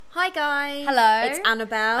Hi guys. Hello. It's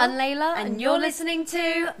Annabelle. And Layla. And you're listening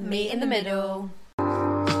to Meet in the Middle.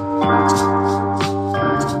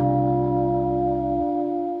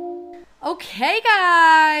 Okay,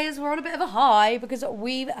 guys, we're on a bit of a high because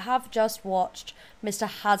we have just watched Mr.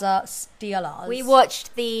 Hazza Steal Us. We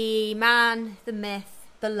watched the man, the myth,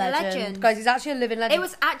 the legend. Guys, he's actually a living legend. It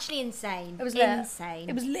was actually insane. It was lit. Insane.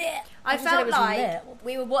 It was lit. I felt like lit.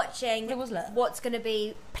 we were watching It was lit. what's going to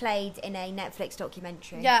be played in a Netflix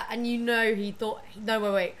documentary. Yeah, and you know he thought... No,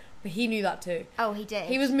 wait. But he knew that too. Oh, he did.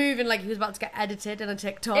 He was moving like he was about to get edited in a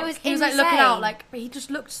TikTok. It was He was like looking out like... But he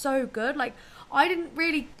just looked so good. Like, I didn't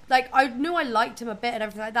really... Like, I knew I liked him a bit and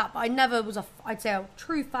everything like that, but I never was I'd say a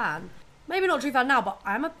true fan. Maybe not a true fan now, but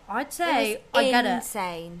I'd say I get it.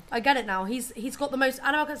 Insane. I get it now. He's got the most...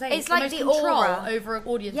 Annabelle can say It's the like most the control aura. over an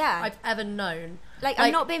audience I've ever known. Like,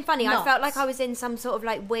 I'm not being funny. Nuts. I felt like I was in some sort of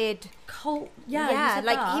like weird cult. Yeah,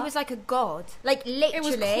 like he was like a god. Like literally, it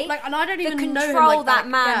was cool. Like, and I don't even the know control him like that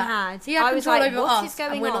man had. He had I was control like, over what us, is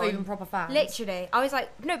going and we're on? not even proper fans. Literally, I was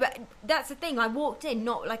like, no, but that's the thing. I walked in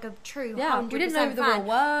not like a true 100% we didn't know the fan. real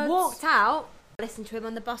words. Walked out, listened to him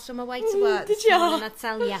on the bus on my way to work. Did this you? morning, I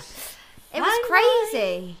tell you, it was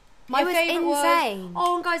crazy. My it was favourite insane.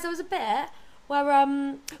 Oh, and guys, there was a bit where oh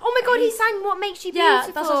my god, he sang "What Makes You Beautiful."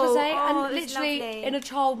 Yeah, that's what I was gonna say. Oh, And it was literally lovely. in a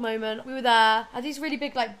child moment, we were there. Had these really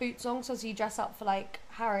big like boots on, so you dress up for like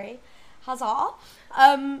Harry, Hazza.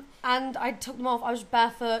 And I took them off. I was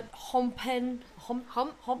barefoot, hopping.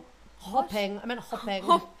 I meant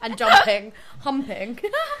hopping and jumping, humping.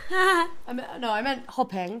 I meant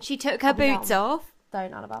hopping. She took her boots off.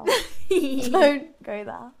 Don't, Annabelle. Don't go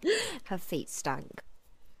there. Her feet stank.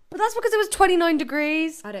 But that's because it was 29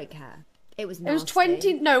 degrees. I don't care. It was nasty. It was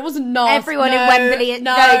 20... No, it wasn't nasty. Everyone in Wembley...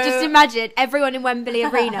 No, just imagine. Everyone in Wembley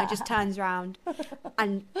Arena just turns around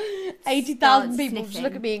and 80,000 people just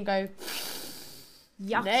look at me and go...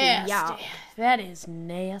 Yucky, nasty. yuck. That is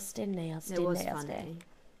nasty. It was funny.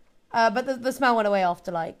 But the smell went away after,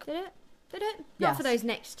 like... Did it? Not Yes. for those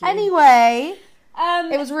next two. Anyway...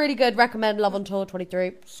 it was really good. Recommend Love on Tour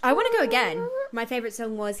 23. I want to go again. My favourite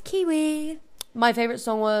song was Kiwi. My favourite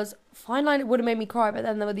song was Fine Line. It would have made me cry, but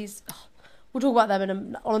then there were these... we'll talk about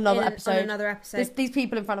them on another episode. On another episode. These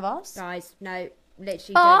people in front of us. Guys, no,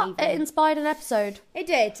 literally But don't even. it inspired an episode. It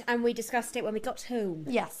did, and we discussed it when we got home.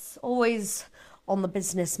 Yes, always on the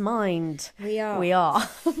business mind. We are.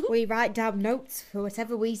 We write down notes for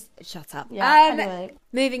whatever we... Shut up. Yeah, anyway.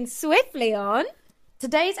 Moving swiftly on.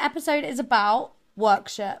 Today's episode is about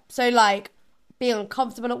workship. So, like, being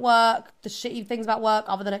uncomfortable at work, the shitty things about work,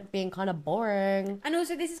 other than it being kind of boring. And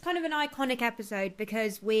also, this is kind of an iconic episode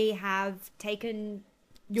because we have taken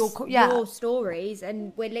Your stories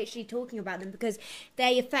and we're literally talking about them because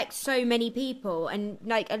they affect so many people and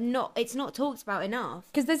it's not talked about enough.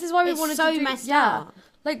 Because this is why we It's wanted so to do... messed up.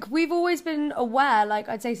 Like, we've always been aware, like,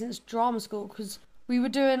 I'd say since drama school, because we were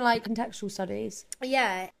doing, like, contextual studies.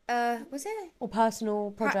 Yeah. Was it? Or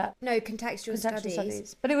personal project. No, contextual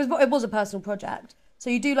studies. But it was a personal project. So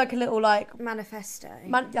you do like a little like Manifesto.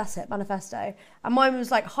 That's it, manifesto. And mine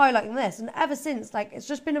was like highlighting this, and ever since, like, it's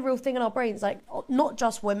just been a real thing in our brains. Like, not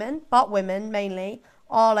just women, but women mainly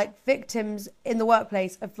are like victims in the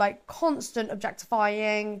workplace of like constant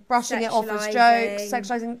objectifying, brushing it off as jokes,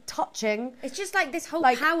 sexualizing, touching. It's just like this whole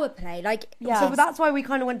Like, power play. Like, yeah. So that's why we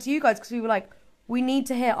kind of went to you guys, because we were like, we need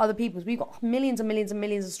to hear other people's. We've got millions and millions and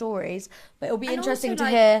millions of stories, but it'll be interesting to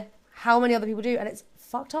hear how many other people do, and it's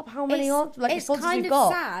fucked up how many responses we've got. It's kind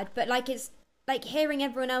of sad, but like it's like hearing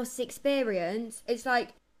everyone else's experience. It's like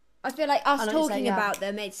I feel like us talking about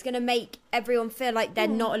them, it's going to make everyone feel like they're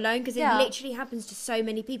not alone, because it literally happens to so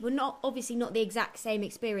many people. Obviously not the exact same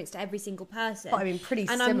experience to every single person. But I mean, pretty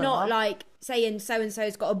similar. And I'm not like saying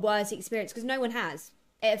so-and-so's got a worse experience, because no one has.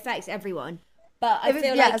 It affects everyone. But I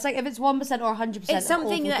feel like... it's like if it's 1% or 100% it's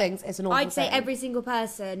something awful that things, it's an awful I'd say thing. every single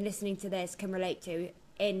person listening to this can relate to.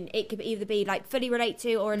 It could either be like fully relate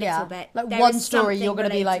to or a little bit. Like there one is story, something you're going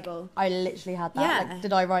to be like, relatable. I literally had that. Yeah. Like,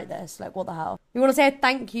 did I write this? Like, what the hell? We want to say a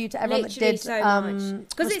thank you to everyone Literally that did so much.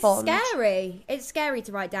 Because it's respond. scary. It's scary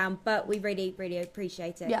to write down, but we really, really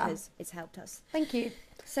appreciate it because it's helped us. Thank you.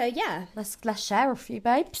 So yeah, let's share a few,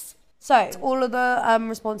 babes. So all of the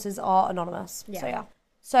responses are anonymous. Yeah.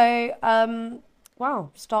 So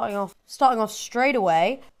wow, starting off straight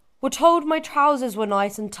away. We're told my trousers were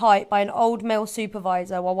nice and tight by an old male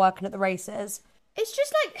supervisor while working at the races. It's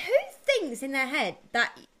just like, who thinks in their head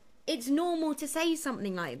that it's normal to say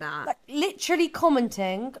something like that? Like, literally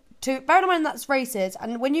commenting to... Bear in mind that's races,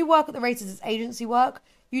 and when you work at the races, it's agency work.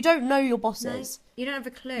 You don't know your bosses. No, you don't have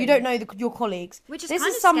a clue. You don't know your colleagues. Which is this kind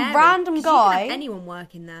is of some scary, random guy. You can have anyone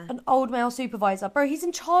working there. An old male supervisor, bro. He's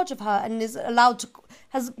in charge of her and is allowed to.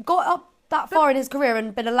 Has got up that far in his career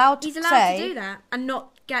and been allowed to. He's allowed to do that and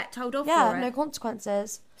not get told off for it. Yeah, no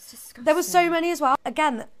consequences. It's disgusting. There were so many as well.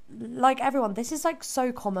 Again, like everyone, this is like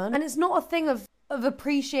so common, and it's not a thing of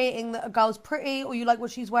appreciating that a girl's pretty or you like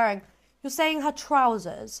what she's wearing. You're saying her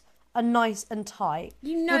trousers are nice and tight.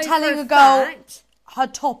 You're telling a girl her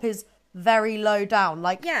top is very low down.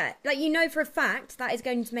 Like, yeah, like you know for a fact that is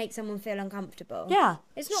going to make someone feel uncomfortable. Yeah,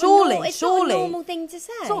 it's not surely not a normal thing to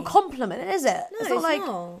say. It's not a compliment, is it? No, it's not. Like,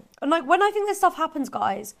 and like when I think this stuff happens,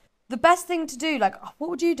 guys, the best thing to do, like, what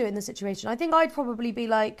would you do in this situation? I think I'd probably be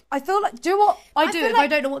like, I feel like, do what I do if I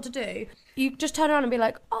don't know what to do. You just turn around and be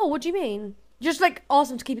like, oh, what do you mean? Just like ask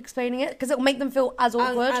them to keep explaining it because it'll make them feel as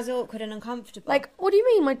awkward, and uncomfortable. Like, what do you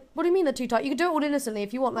mean? What do you mean they're too tight? You can do it all innocently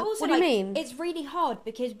if you want. Like, also, what do you mean? It's really hard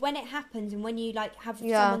because when it happens and when you like have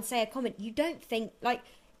someone say a comment, you don't think like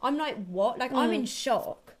I'm like what? Like I'm in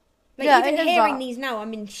shock. Like even hearing these now,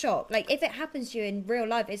 I'm in shock. Like if it happens to you in real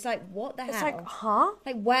life, it's like what the hell? It's like, huh?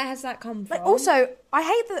 Like where has that come from? Like also, I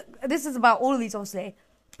hate that this is about all of these, obviously,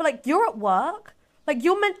 but like you're at work. Like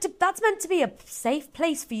that's meant to be a safe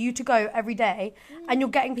place for you to go every day, and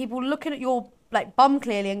you're getting people looking at your like bum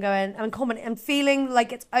clearly and going and commenting and feeling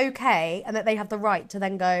like it's okay and that they have the right to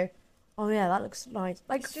then go, oh yeah, that looks nice.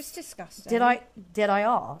 Like it's just disgusting. Did I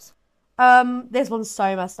ask? This one's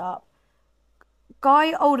so messed up.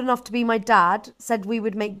 Guy old enough to be my dad said we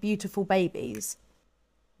would make beautiful babies.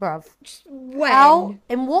 Bruv. When? How?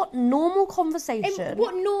 In what normal conversation?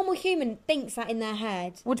 What normal human thinks that in their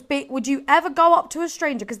head? Would you ever go up to a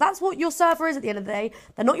stranger? Because that's what your server is at the end of the day.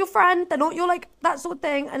 They're not your friend. They're not your, like, that sort of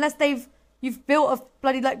thing. Unless you've built a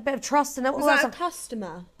bloody, like, bit of trust and all that Was that stuff. a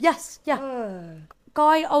customer? Yes, yeah.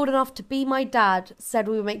 Guy old enough to be my dad said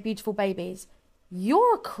we would make beautiful babies.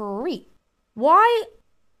 You're a creep. Why?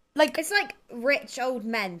 Like, it's like rich old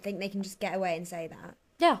men think they can just get away and say that.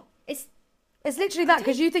 Yeah. It's literally that,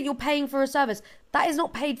 because you think you're paying for a service. That is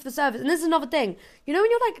not paid for the service. And this is another thing. You know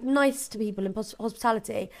when you're, like, nice to people in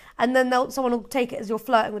hospitality, and then someone will take it as you're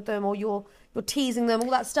flirting with them or you're teasing them,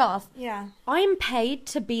 all that stuff? Yeah. I am paid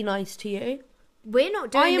to be nice to you. We're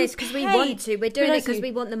not doing this because we want to. We're doing it because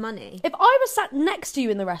we want the money. If I was sat next to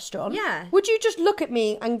you in the restaurant, yeah, would you just look at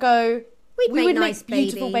me and go, we would make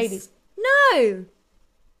beautiful babies? No.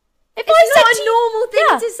 If it's not a normal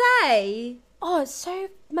thing to say. Oh, it's so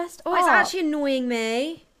messed up. Oh, it's actually annoying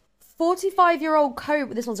me. 45-year-old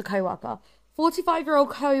this one's a co-worker.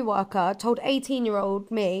 45-year-old co-worker told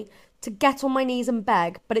 18-year-old me to get on my knees and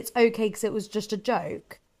beg, but it's okay because it was just a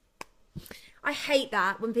joke. I hate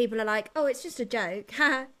that when people are like, oh, it's just a joke.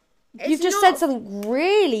 You've just said something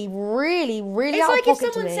really, really, really out of pocket to me. It's like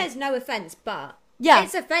if someone says no offence, but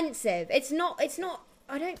it's offensive. It's not,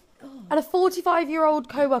 I don't... Oh. And a 45-year-old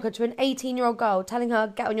co-worker to an 18-year-old girl telling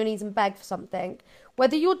her get on your knees and beg for something,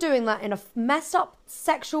 whether you're doing that in a messed up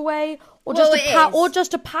sexual way or just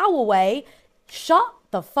a power way, shut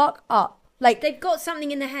the fuck up. Like, they've got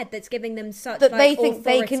something in their head that's giving them such that they think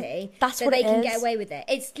authority they can. They can get away with it.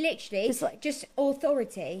 It's literally just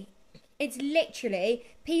authority. It's literally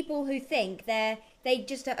people who think they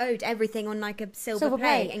just are owed everything on like a silver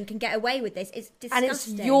plate and can get away with this. It's disgusting. And it's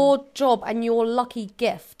your job and your lucky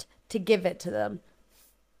gift to give it to them.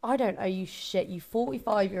 I don't owe you shit, you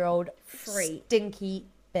 45-year-old freak, stinky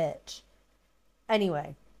bitch.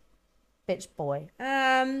 Anyway, bitch boy.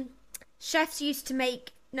 Chefs used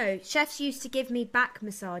to give me back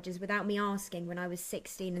massages without me asking when I was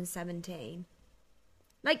 16 and 17.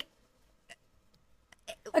 Like,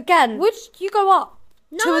 again, would you go up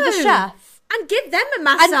to the chef and give them a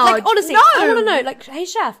massage? And, like, honestly, I want to know, like, hey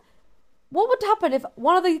chef, what would happen if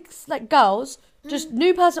one of these like girls, just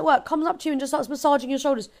new person at work, comes up to you and just starts massaging your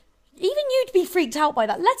shoulders? Even you'd be freaked out by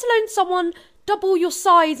that, let alone someone double your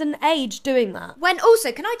size and age doing that. When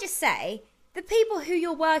also, can I just say, the people who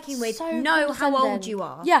you're working with know how old you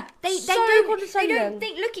are. Yeah, they don't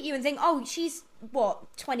look at you and think, oh, she's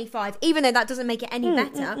 25, even though that doesn't make it any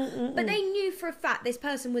better. But they knew for a fact this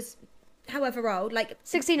person was however old, like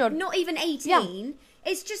 16-year-old, not even 18. Yeah.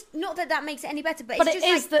 It's just not that makes it any better, but it's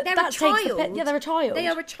just like they're a child. Yeah, they're a child. They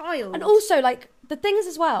are a child. And also, like, the thing is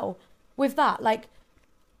as well with that, like,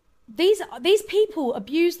 these people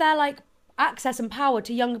abuse their like access and power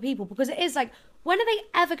to younger people, because it is like, when are they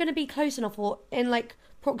ever going to be close enough or in like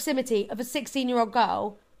proximity of a 16-year-old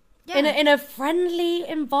girl in a friendly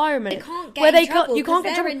environment? They can't get in trouble. You can't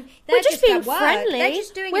get in trouble. We're just being friendly. They're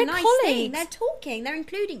just doing a nice thing. They're talking. They're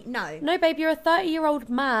including. No, babe, you're a 30-year-old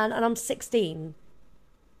man and I'm 16.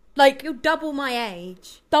 Like, you're double my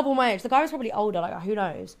age. Double my age. The guy was probably older. Like, who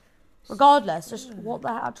knows? Regardless, just what the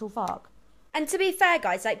actual fuck. And to be fair,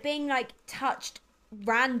 guys, like being like touched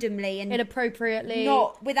randomly and inappropriately,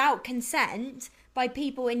 not without consent by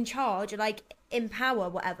people in charge or like in power,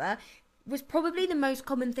 whatever, was probably the most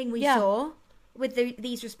common thing we saw with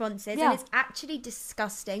these responses. And it's actually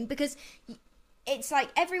disgusting because it's like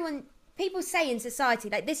people say in society,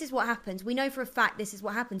 like, this is what happens. We know for a fact this is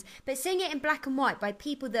what happens. But seeing it in black and white by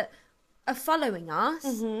people that are following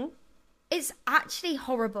us, it's actually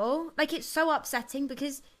horrible. Like, it's so upsetting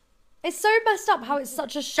because it's so messed up how it's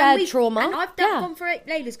such a shared trauma. And I've gone through it.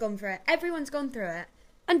 Layla's gone through it. Everyone's gone through it.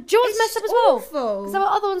 And George's messed up as well. Because there were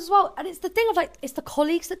other ones as well. And it's the thing of, like, it's the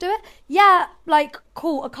colleagues that do it. Yeah, like,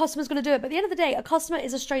 cool, a customer's going to do it. But at the end of the day, a customer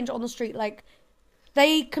is a stranger on the street. Like,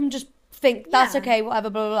 they can just think, that's okay, whatever,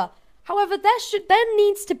 blah, blah, blah. However, there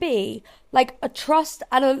needs to be, like, a trust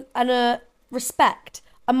and a respect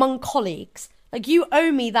among colleagues. Like, you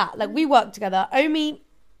owe me that. Like, we work together. Owe me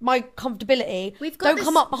my comfortability. Don't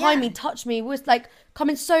come up behind me, touch me. Was like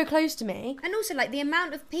coming so close to me. And also, like, the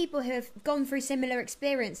amount of people who have gone through similar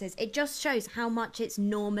experiences, it just shows how much it's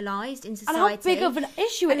normalised in society. And how big of an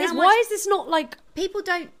issue it is. Why is this not like... People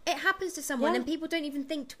don't... It happens to someone and people don't even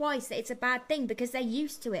think twice that it's a bad thing because they're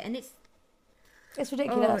used to it. And it's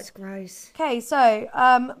ridiculous. Oh, it's gross. Okay, so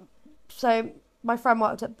my friend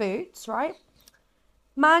worked at Boots, right?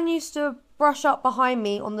 Man used to brush up behind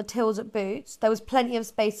me on the tills at Boots. There was plenty of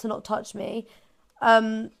space to not touch me.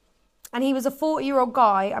 And he was a 40-year-old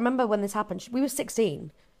guy. I remember when this happened. We were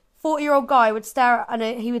 16. 40-year-old guy would stare at,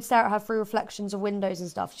 and he would stare at her through reflections of windows and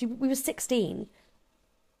stuff. We were 16.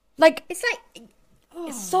 Like, it's like...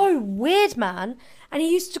 It's so weird, man. And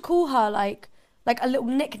he used to call her, like a little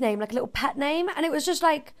nickname, like a little pet name. And it was just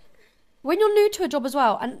like, when you're new to a job as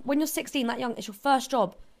well, and when you're 16, that young, it's your first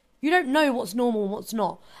job, you don't know what's normal and what's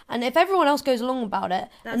not. And if everyone else goes along about it,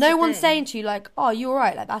 and no one's saying to you, like, oh, you all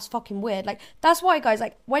right? Like, that's fucking weird. Like, that's why, guys,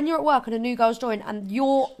 like, when you're at work and a new girl's joined and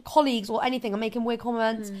your colleagues or anything are making weird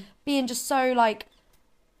comments, being just so, like,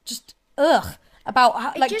 just, about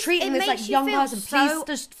how, like, treating this, like, young person, please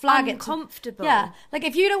just flag it. Uncomfortable. Yeah. Like,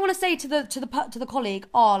 if you don't want to say to the colleague,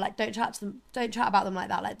 oh, like, don't chat about them like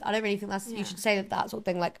that. Like, I don't really think you should say that sort of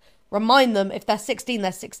thing. Like, remind them, if they're 16,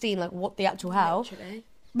 they're 16, like, what the actual hell. Literally.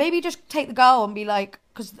 Maybe just take the girl and be like,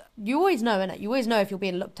 because you always know, innit? You always know if you're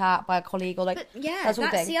being looked at by a colleague or, like, that's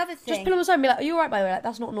the other thing. Just pull them aside and be like, are you alright, by the way? Like,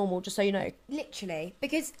 that's not normal, just so you know. Literally.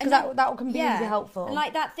 Because that can be really helpful. And,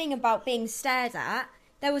 like, that thing about being stared at,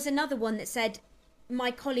 there was another one that said,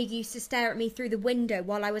 my colleague used to stare at me through the window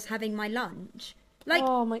while I was having my lunch. Like,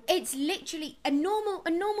 it's literally a normal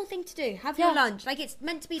thing to do. Have your lunch. Like, it's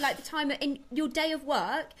meant to be like the time in your day of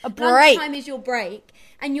work. A break. Lunchtime is your break.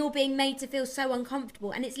 And you're being made to feel so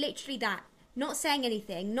uncomfortable. And it's literally that. Not saying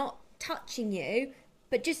anything, not touching you,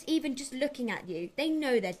 but just looking at you. They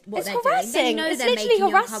know what they're harassing. doing. They know they're making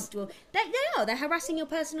you uncomfortable. They are. They're harassing your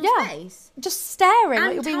personal space. Just staring and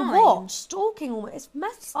like you're being watched. Stalking almost. It's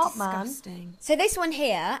messed up, man. Disgusting. So this one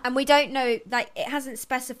here, and we don't know, like, it hasn't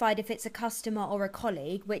specified if it's a customer or a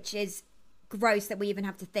colleague, which is gross that we even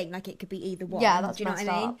have to think. Like, it could be either one. Yeah, that's do you know what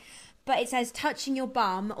messed I mean? up. But it says touching your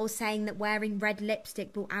bum or saying that wearing red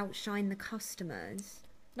lipstick will outshine the customers.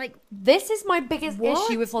 Like, this is my biggest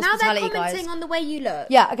issue with hospitality, now they're commenting guys. on the way you look.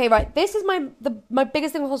 Yeah, okay, right. This is my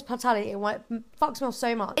biggest thing with hospitality, and why it fucks me off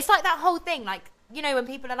so much. It's like that whole thing, like, you know, when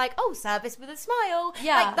people are like, oh, service with a smile.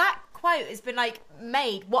 Yeah. Like, that quote has been, like,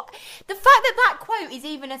 made. What the fact that quote is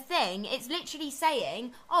even a thing, it's literally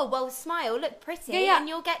saying, oh, well, smile, look pretty, and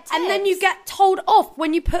you'll get tips. And then you get told off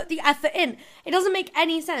when you put the effort in. It doesn't make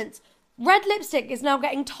any sense. Red lipstick is now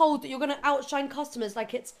getting told that you're going to outshine customers.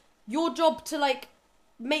 Like, it's your job to, like,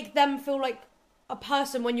 make them feel like a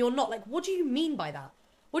person when you're not. Like, what do you mean by that?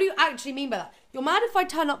 What do you actually mean by that? You're mad if I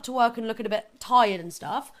turn up to work and looking a bit tired and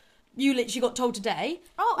stuff. You literally got told today.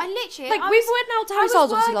 Oh, and literally, like, we went out to Harry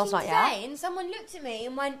Styles obviously last night, yeah. And someone looked at me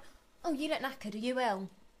and went, "Oh, you look knackered. Are you ill?"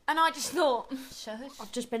 And I just thought, shush.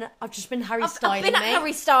 I've just been Harry Styles. I've been at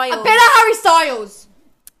Harry Styles. I've been at Harry Styles.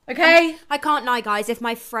 Okay. I can't lie, guys. If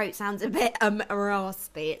my throat sounds a bit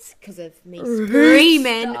raspy, it's because of me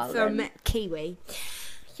screaming from Kiwi.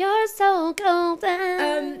 You're so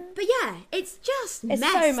golden. But yeah, it's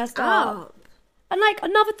so messed up. And, like,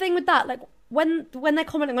 another thing with that, like, when they're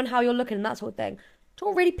commenting on how you're looking and that sort of thing, do you know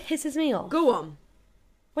what really pisses me off? Go on.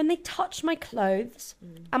 When they touch my clothes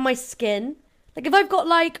and my skin. Like, if I've got,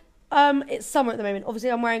 like, it's summer at the moment. Obviously,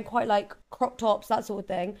 I'm wearing quite, like, crop tops, that sort of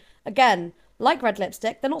thing. Again, like red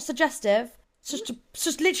lipstick, they're not suggestive. It's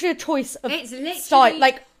just literally a choice of style.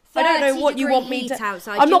 Like, I don't know what you want me to...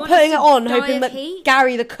 Outside. I'm not putting it on hoping that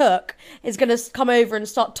Gary the cook is going to come over and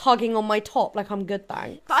start tugging on my top like I'm good,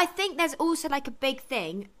 thanks. But I think there's also like a big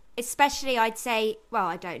thing, especially I'd say, well,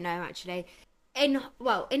 I don't know actually. In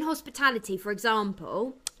hospitality, for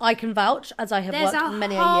example... I can vouch, as I have worked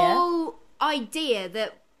many a year. There's a whole idea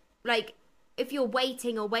that, like, if you're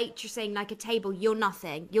waiting or waitressing like a table, you're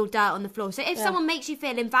nothing. You're dirt on the floor. So if someone makes you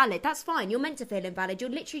feel invalid, that's fine. You're meant to feel invalid. You're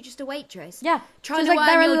literally just a waitress. Yeah. Trying to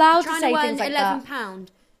they're allowed to say earn things like that. £11.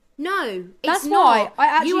 No, that's it's not.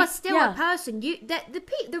 Why you are still a person.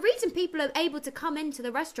 The reason people are able to come into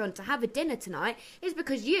the restaurant to have a dinner tonight is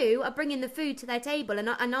because you are bringing the food to their table and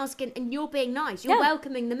asking, and you're being nice. You're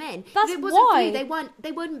welcoming them in. That's if it wasn't why food,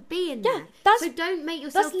 they wouldn't be in there. Yeah, so don't make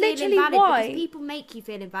yourself feel invalid because people make you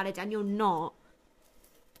feel invalid and you're not.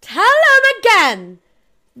 Tell them again.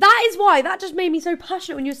 That is why. That just made me so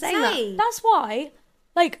passionate when you were saying that. That's why.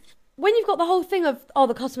 Like, when you've got the whole thing of,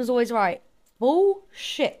 the customer's always right.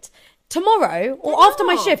 Bullshit. Tomorrow, or after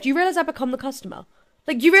my shift, you realise I become the customer.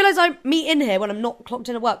 Like, you realise I meet in here when I'm not clocked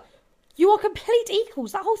in at work. You are complete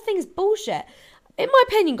equals. That whole thing is bullshit. In my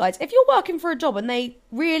opinion, guys, if you're working for a job and they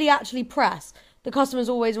really actually press the customer's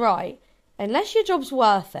always right, unless your job's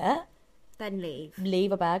worth it... Then leave.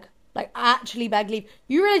 Leave a bag. Like, actually beg leave.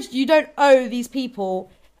 You realise you don't owe these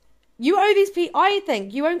people... You owe these people... I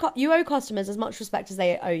think you owe customers as much respect as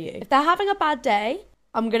they owe you. If they're having a bad day,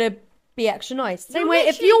 I'm going to be extra nice. Same way,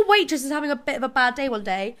 if your waitress is having a bit of a bad day one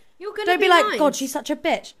day, don't be like, God, she's such a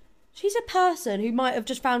bitch. She's a person who might have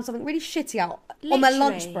just found something really shitty out on their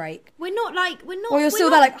lunch break. We're not. Or you're still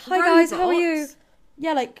there like, hi guys, how are you?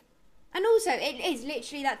 Yeah, like. And also, it is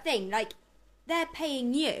literally that thing. Like, they're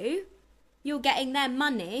paying you, you're getting their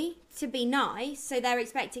money to be nice, so they're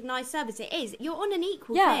expecting nice service. It is. You're on an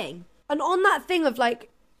equal thing. And on that thing of like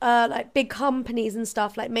big companies and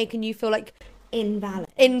stuff, like making you feel like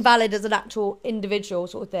invalid as an actual individual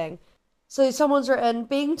sort of thing. So someone's written,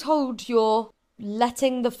 being told you're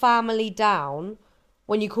letting the family down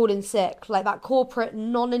when you call in sick, like that corporate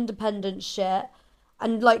non-independent shit,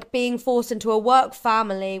 and like being forced into a work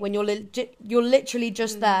family when you're literally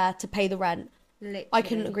just there to pay the rent. Literally. I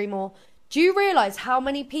couldn't agree more. Do you realise how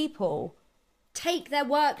many people take their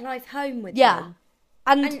work life home with them?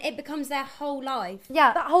 And it becomes their whole life.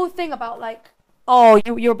 Yeah, that whole thing about like, oh,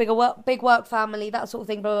 you're a big work family, that sort of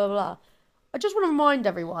thing, blah, blah, blah. I just want to remind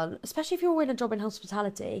everyone, especially if you're in a job in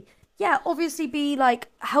hospitality, obviously be, like,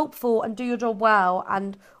 helpful and do your job well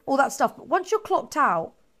and all that stuff. But once you're clocked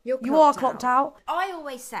out, you are clocked out. I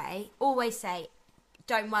always say,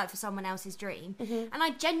 don't work for someone else's dream. Mm-hmm. And I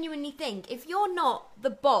genuinely think if you're not the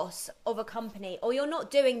boss of a company or you're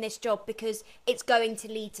not doing this job because it's going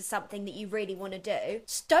to lead to something that you really want to do,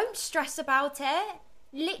 don't stress about it.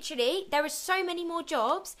 Literally, there are so many more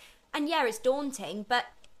jobs, and it's daunting, but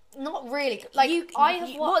not really. Like,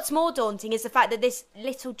 what's more daunting is the fact that this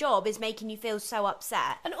little job is making you feel so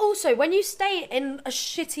upset. And also, when you stay in a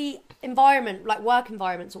shitty environment, like work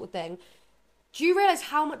environment sort of thing, do you realise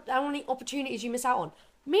how many opportunities you miss out on?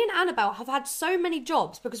 Me and Annabelle have had so many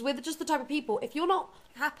jobs because we're just the type of people, if you're not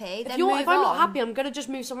happy, if I'm not happy, I'm going to just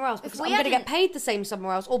move somewhere else because I'm going to get paid the same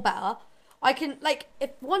somewhere else or better. I can, like, if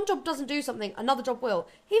one job doesn't do something, another job will.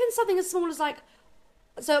 Even something as small as, like...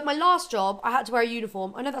 So at my last job, I had to wear a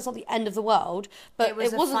uniform. I know that's not the end of the world, but it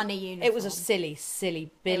wasn't a funny uniform. It was a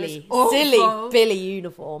silly Billy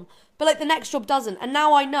uniform. But, like, the next job doesn't. And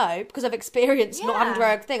now I know, because I've experienced not having to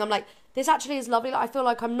wear a thing, I'm like, this actually is lovely. Like, I feel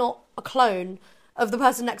like I'm not a clone of the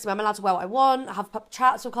person next to me. I'm allowed to wear what I want, have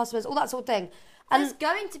chats with customers, all that sort of thing. And there's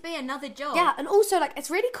going to be another job. Yeah, and also, like,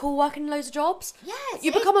 it's really cool working in loads of jobs. Yes,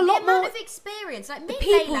 you become a lot more... The amount of experience. Like, me the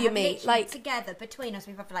people and you Layla meet, like... together, between us,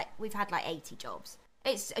 we've had, like, 80 jobs.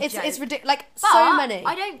 It's ridiculous. Like, so many.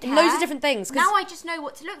 I don't care. Loads of different things. Now I just know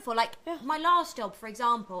what to look for. Like, my last job, for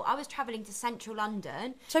example, I was travelling to central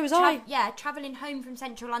London. So was I. Yeah, travelling home from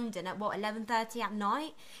central London at, 11:30 at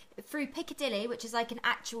night, through Piccadilly, which is like an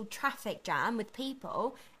actual traffic jam with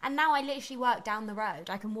people. And now I literally work down the road.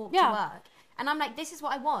 I can walk to work. And I'm like, this is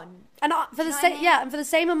what I want. And for the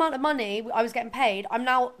same amount of money I was getting paid, I'm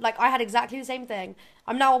now, like, I had exactly the same thing.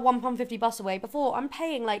 I'm now a £1.50 bus away. Before, I'm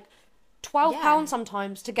paying, like, £12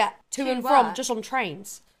 sometimes to get to and from just on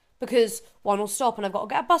trains. Because one will stop and I've got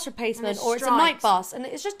to get a bus replacement or it's a night bus. And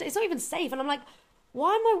it's not even safe. And I'm like,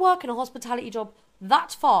 why am I working a hospitality job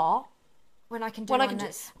that far when I can do one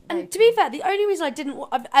that's and to be fair, the only reason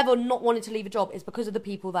I've ever not wanted to leave a job is because of the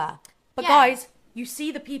people there. But guys, you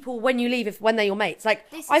see the people when you leave when they're your mates. Like,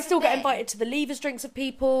 I still get invited to the leavers drinks of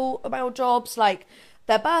people at my old jobs, like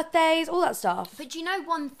their birthdays, all that stuff. But do you know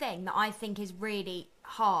one thing that I think is really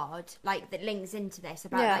hard, like that links into this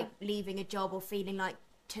about like leaving a job or feeling like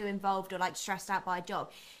too involved or like stressed out by a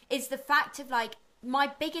job. Is the fact of like,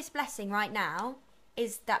 my biggest blessing right now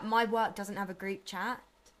is that my work doesn't have a group chat.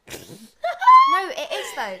 No, it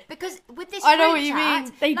is though, because with this I know what you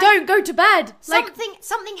mean. They don't go to bed.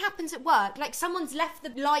 Something happens at work, like someone's left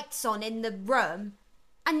the lights on in the room,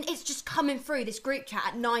 and it's just coming through this group chat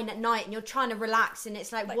at 9 p.m, and you're trying to relax, and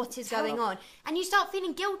it's like what is going on? And you start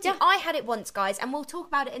feeling guilty. Yeah. I had it once, guys, and we'll talk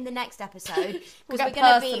about it in the next episode because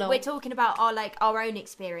we're talking about our own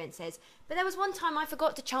experiences. But there was one time I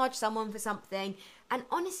forgot to charge someone for something, and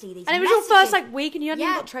honestly, it was your first week, and you hadn't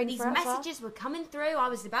got training for it. These messages were coming through. I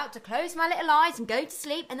was about to close my little eyes and go to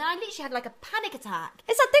sleep, and then I literally had like a panic attack.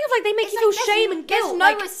 It's that thing of like they make you feel shame and guilt.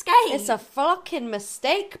 There's no escape. It's a fucking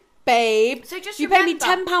mistake. Babe, so just you pay me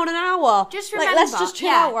 £10 an hour. Just remember, let's just chill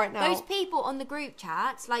out right now. Those people on the group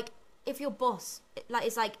chats, like if your boss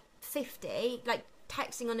is like 50, like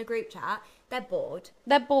texting on a group chat, they're bored.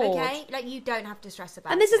 Okay, like you don't have to stress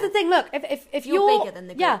about it. And this is the thing. Look, if you're bigger than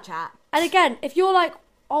the group chat, and again, if you're like,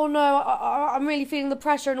 oh no, I'm really feeling the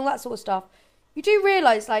pressure and all that sort of stuff, you do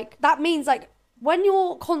realise like that means like when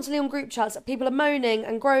you're constantly on group chats, people are moaning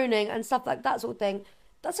and groaning and stuff like that sort of thing.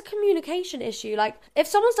 That's a communication issue. Like, if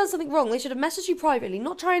someone's done something wrong, they should have messaged you privately,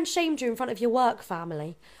 not try and shame you in front of your work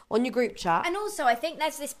family on your group chat. And also, I think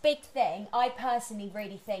there's this big thing, I personally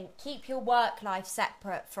really think, keep your work life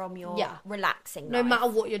separate from your relaxing life. No matter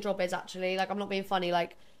what your job is, actually. Like, I'm not being funny.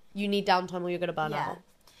 Like, you need downtime or you're going to burn out.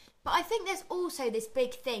 But I think there's also this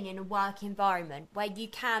big thing in a work environment where you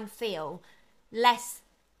can feel less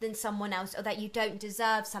than someone else, or that you don't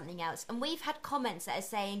deserve something else. And we've had comments that are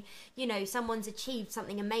saying, you know, someone's achieved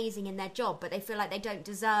something amazing in their job, but they feel like they don't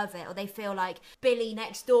deserve it, or they feel like Billy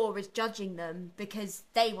next door is judging them because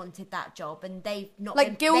they wanted that job and they've not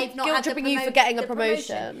guilt tripping you for getting a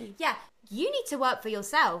promotion. Yeah, you need to work for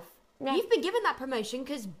yourself. You've been given that promotion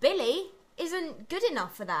because Billy isn't good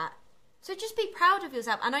enough for that. So just be proud of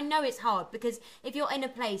yourself. And I know it's hard because if you're in a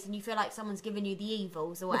place and you feel like someone's giving you the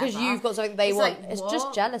evils or whatever. Because you've got something they want. It's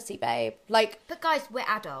just jealousy, babe. Like, but guys, we're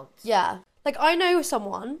adults. Yeah. Like, I know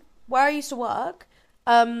someone where I used to work.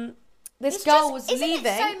 This girl was leaving.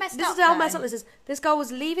 This is how messed up this is. This girl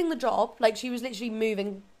was leaving the job. Like, she was literally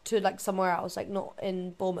moving to, like, somewhere else. Like, not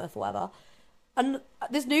in Bournemouth or whatever. And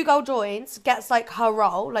this new girl joins, gets, like, her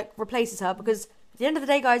role. Like, replaces her. Because at the end of the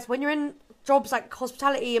day, guys, when you're in jobs like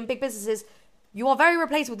hospitality and big businesses, you are very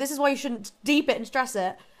replaceable. This is why you shouldn't deep it and stress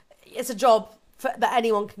it. It's a job that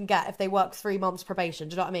anyone can get if they work 3 months probation.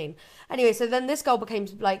 Do you know what I mean? Anyway, so then this girl became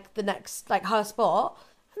like the next, like her spot,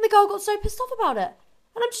 and the girl got so pissed off about it.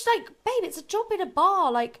 And I'm just like, babe, it's a job in a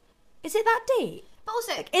bar. Like, is it that deep? But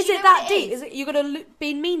also, is it that deep? Is it you're gonna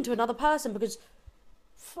be mean to another person because?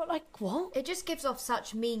 Like what? It just gives off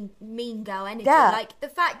such mean girl energy. Yeah. Like the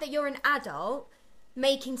fact that you're an adult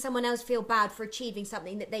making someone else feel bad for achieving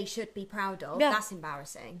something that they should be proud of, that's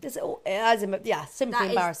embarrassing. Simply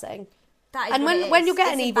embarrassing. That is and when you're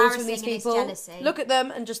getting evils from these people, look at them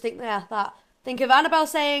and just think, that. Think of Annabelle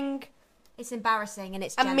saying, it's embarrassing and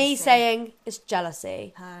it's jealousy. And me saying, it's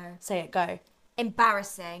jealousy. Her. Say it, go.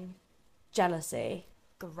 Embarrassing. Jealousy.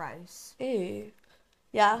 Gross. Ew.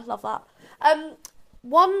 Yeah, love that.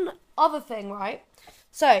 One other thing, right?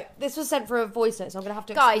 So, this was sent for a voice note, so I'm going to have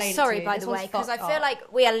to explain it to you. Guys, sorry, by the way, because I feel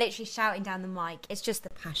like we are literally shouting down the mic. It's just the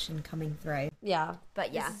passion coming through. Yeah.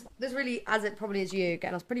 But yeah. This really, as it probably is you,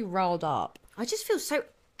 getting us pretty riled up. I just feel so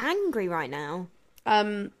angry right now.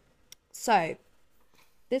 So,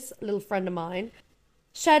 this little friend of mine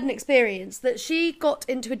shared an experience that she got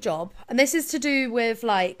into a job, and this is to do with,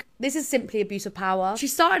 like, this is simply abuse of power. She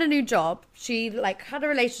started a new job. She, like, had a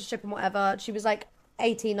relationship and whatever. She was, like,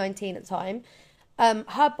 18, 19 at the time.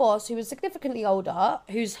 Her boss, who was significantly older,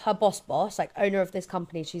 who's her boss, like owner of this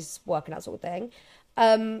company she's working at sort of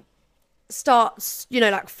thing, starts,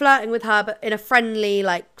 like flirting with her, but in a friendly,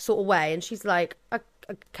 like, sort of way. And she's like,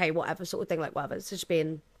 okay, whatever, sort of thing, like, whatever. It's just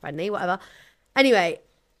being friendly, whatever. Anyway,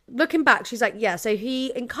 looking back, she's like, yeah, so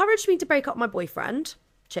he encouraged me to break up with my boyfriend.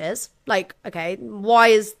 Cheers. Like, okay, why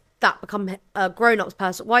is that become a grown-up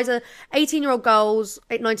person? Why is a 18-year-old girl's,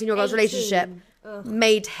 19-year-old girl's relationship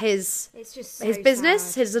made his business,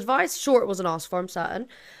 sad. His advice? Sure, it wasn't asked for, I'm certain.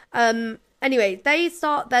 Anyway, they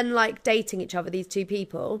start then, like, dating each other, these two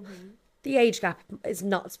people. Mm-hmm. The age gap is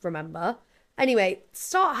nuts, remember? Anyway,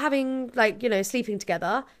 start having, like, sleeping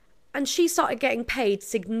together. And she started getting paid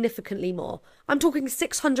significantly more. I'm talking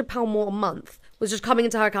 £600 more a month was just coming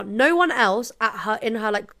into her account. No one else in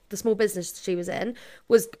her, like, the small business she was in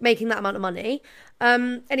was making that amount of money.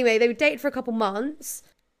 Anyway, they dated for a couple months.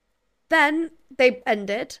 Then they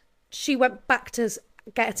ended. She went back to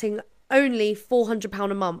getting only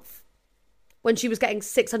 £400 a month when she was getting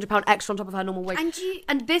 £600 extra on top of her normal wage.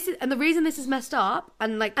 And the reason this is messed up,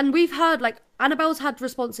 and we've heard, like, Annabelle's had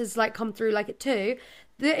responses, like, come through like it too.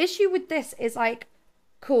 The issue with this is, like,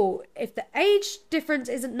 cool, if the age difference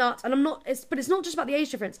isn't nuts, and but it's not just about the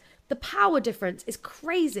age difference, the power difference is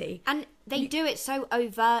crazy. And they do it so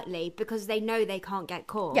overtly because they know they can't get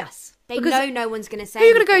caught. Yes. They know no one's going to say Who are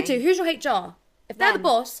you going to go to? Who's your HR? If they're the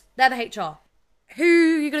boss, they're the HR. Who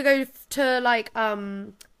are you going to go to, like,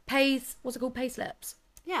 what's it called? Pay slips?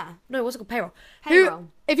 Yeah. No, what's it called? Payroll.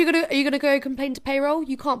 Are you gonna go complain to payroll?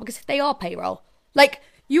 You can't, because if they are payroll, like,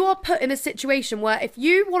 you are put in a situation where if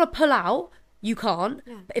you want to pull out, you can't.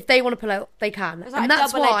 Yeah. But if they want to pull out, they can. It's like a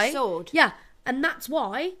double-edged sword. Yeah, and that's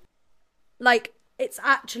why, like, it's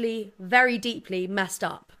actually very deeply messed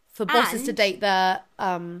up for bosses to date their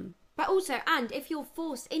But also, and if you're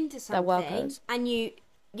forced into something and you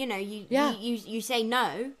say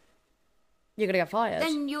no, you're gonna get fired.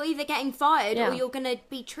 Then you're either getting fired or you're gonna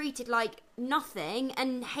be treated like nothing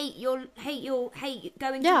and hate going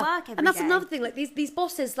to work every day. And that's another thing. Like these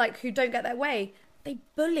bosses, like, who don't get their way, they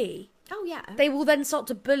bully. Oh yeah. They will then start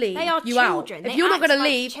to bully you children. out. If you're not going to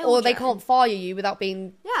leave or they can't fire you without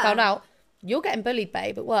being found out, you're getting bullied,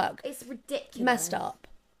 babe, at work. It's ridiculous. Messed up.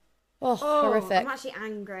 Oh, horrific. I'm actually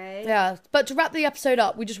angry. Yeah. But to wrap the episode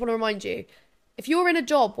up, we just want to remind you, if you're in a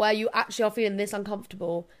job where you actually are feeling this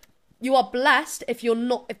uncomfortable, you are blessed if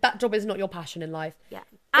that job is not your passion in life. Yeah.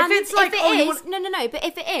 And if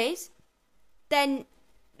it is, then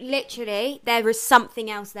literally there is something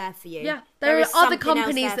else there for you. Yeah. There are other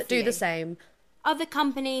companies that do the same. Other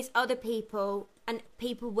companies, other people, and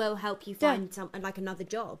people will help you find something like another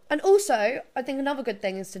job. And also, I think another good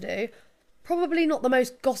thing is to do, probably not the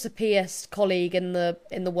most gossipiest colleague in the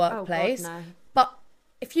workplace. Oh God, no. But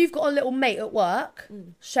if you've got a little mate at work,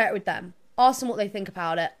 share it with them. Ask them what they think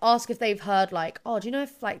about it. Ask if they've heard, like, oh, do you know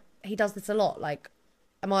if, like, he does this a lot? Like,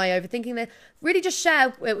 am I overthinking this? Really just share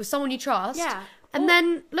it with someone you trust. Yeah. And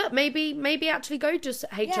then, look, maybe actually go to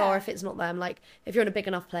HR if it's not them, like, if you're in a big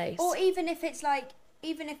enough place. Or even if it's, like,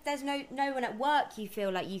 even if there's no one at work you feel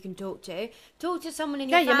like you can talk to someone in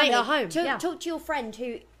your family. Yeah, your mate at home. Talk to your friend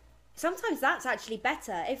who... Sometimes that's actually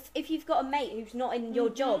better. If you've got a mate who's not in your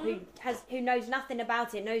job, who knows nothing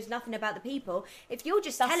about it, knows nothing about the people, if you're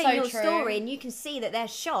just telling your story and you can see that they're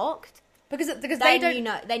shocked, because they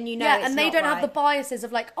don't, then you know, yeah, and they don't have the biases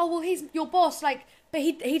of, like, oh well, he's your boss, like, but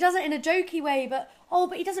he does it in a jokey way, but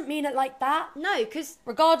he doesn't mean it like that. No, because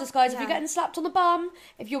regardless, guys, if you're getting slapped on the bum,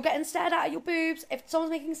 if you're getting stared at your boobs, if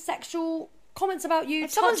someone's making sexual comments about you,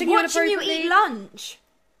 if someone's watching you eat lunch,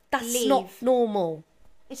 that's not normal.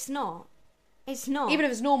 It's not. It's not. Even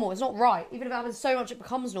if it's normal, it's not right. Even if it happens so much it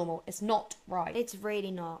becomes normal, it's not right. It's really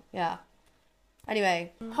not. Yeah.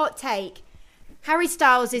 Anyway. Hot take. Harry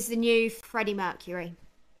Styles is the new Freddie Mercury.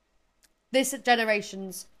 This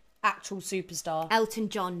generation's actual superstar. Elton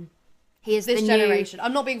John. He is this generation.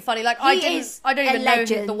 I'm not being funny. Like, I don't even know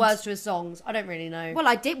the words to his songs. I don't really know. Well,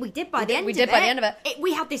 we did by the end of it.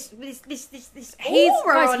 We had this he's a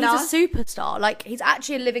superstar. Like, he's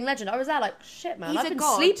actually a living legend. I was there like, shit, man. I've been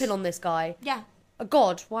sleeping on this guy. Yeah. A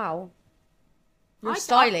god. Wow. You're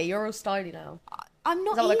styly. You're all styly now. I'm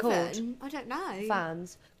not even. What they're called? I don't know.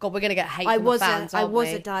 Fans. God, we're going to get hate from the fans, I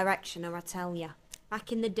was a directioner, I tell you.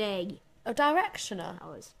 Back in the day. A directioner? I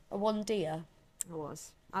was. A one-deer?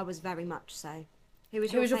 I was very much so. Who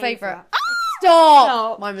was your favourite?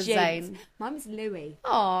 Stop! Mine was Zayn. Mine was Louis.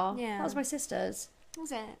 Oh, yeah. That was my sister's.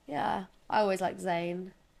 Was it? Yeah. I always liked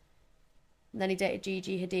Zayn. And then he dated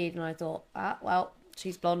Gigi Hadid, and I thought, well,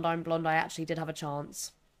 she's blonde, I'm blonde. I actually did have a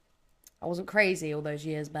chance. I wasn't crazy all those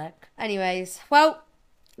years back. Anyways, well,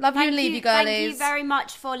 love you and leave you, girlies. Thank you very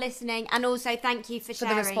much for listening, and also thank you for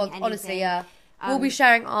sharing. The response, anything. Honestly, yeah. We'll be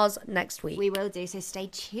sharing ours next week. We will do, so stay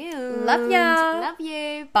tuned. Love ya. Love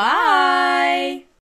you. Bye.